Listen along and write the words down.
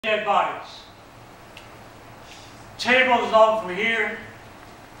dead bodies. Tables long from here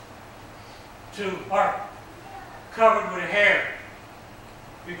to are covered with hair,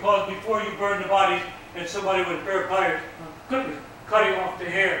 because before you burn the bodies, and somebody with a pair of pliers cutting off the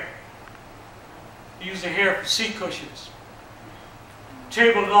hair. You use the hair for seat cushions.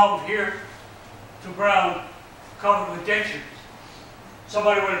 Table long from here to brown, covered with dentures.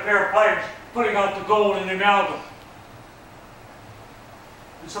 Somebody with a pair of pliers putting out the gold in the amalgam.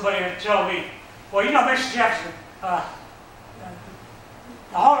 And somebody had to tell me, well, you know, Mr. Jefferson, the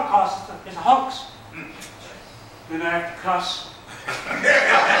Holocaust is a hoax. Then I have to cuss.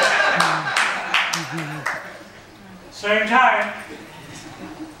 Same time,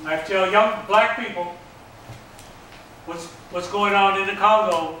 I have to tell young black people what's going on in the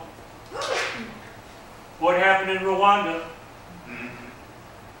Congo, what happened in Rwanda,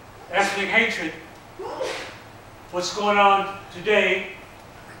 ethnic hatred, what's going on today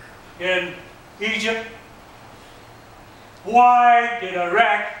in Egypt. Why did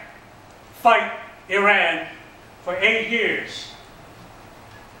Iraq fight Iran for 8 years?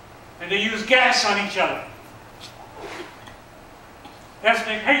 And they used gas on each other.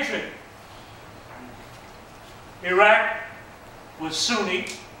 Ethnic hatred. Iraq was Sunni.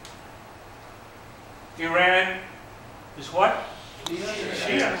 Iran is what?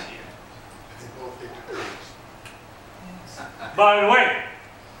 Shia. By the way,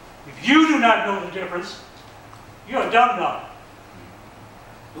 if you do not know the difference, you're a dumb-dumb.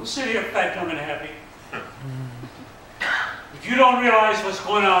 Don't sit here fat, dumb, and happy. If you don't realize what's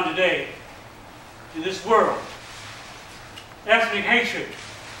going on today in this world, ethnic hatred,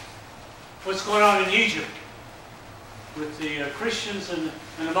 what's going on in Egypt with the Christians and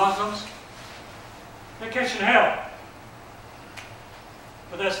the Muslims, they're catching hell.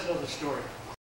 But that's another story.